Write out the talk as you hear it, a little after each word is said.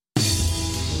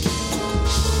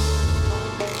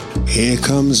Here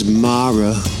comes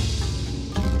Mara.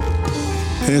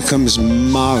 Here comes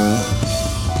Mara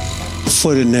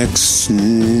for the next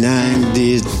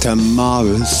 90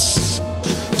 tomorrows.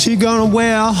 She's gonna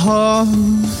wear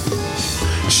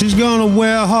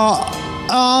her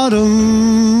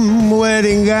autumn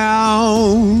wedding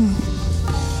gown.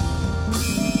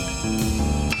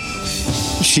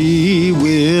 She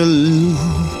will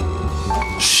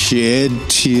shed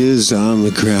tears on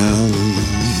the ground.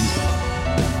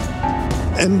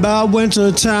 And by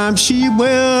winter time she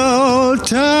will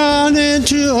turn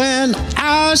into an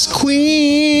ice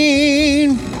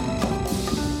queen.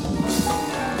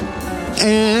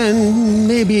 And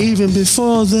maybe even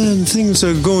before then, things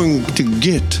are going to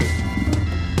get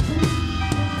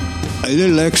a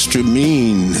little extra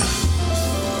mean.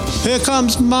 Here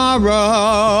comes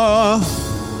Mara.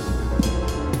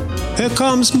 Here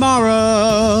comes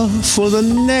Mara for the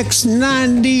next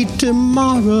 90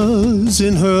 tomorrows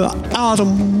in her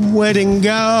autumn wedding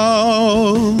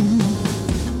gown.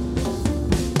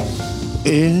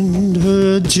 And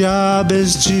her job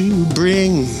is to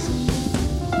bring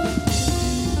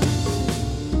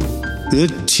the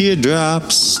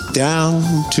teardrops down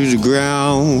to the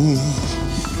ground.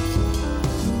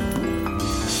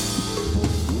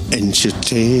 And she'll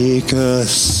take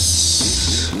us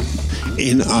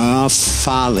in our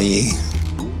folly,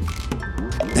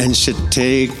 and she'll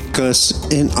take us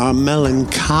in our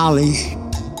melancholy,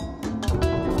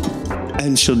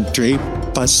 and she'll drape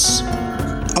us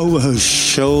over her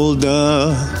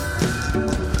shoulder,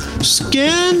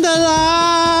 skinned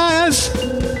alive,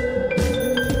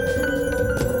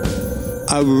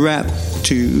 a wrap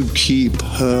to keep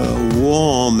her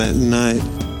warm at night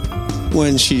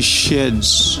when she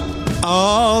sheds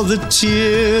all the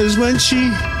tears, when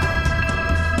she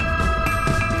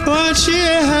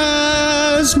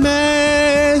has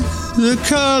made the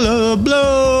color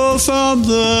blow from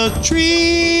the trees.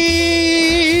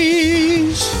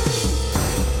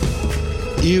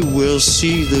 You will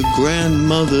see the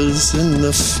grandmothers in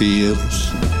the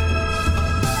fields,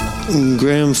 and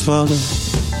grandfather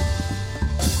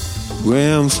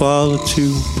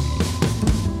too.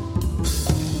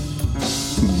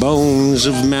 Bones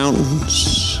of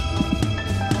mountains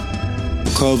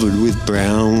covered with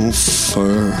brown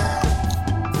fur.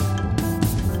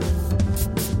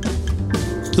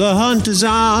 The hunt is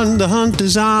on, the hunt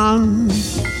is on.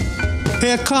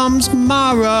 Here comes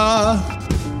Mara.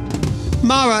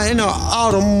 Mara in her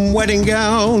autumn wedding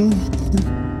gown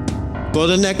for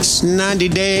the next 90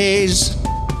 days.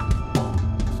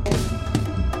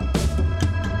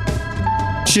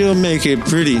 She'll make it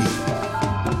pretty,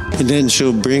 and then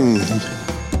she'll bring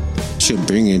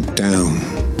it down,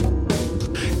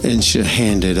 and she'll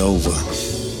hand it over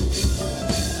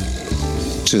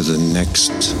to the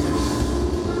next.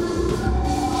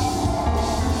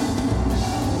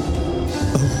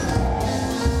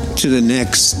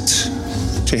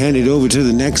 To hand it over to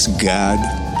the next God.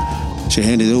 To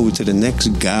hand it over to the next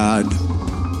God.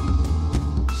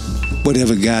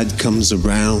 Whatever God comes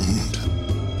around.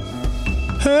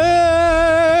 Hey!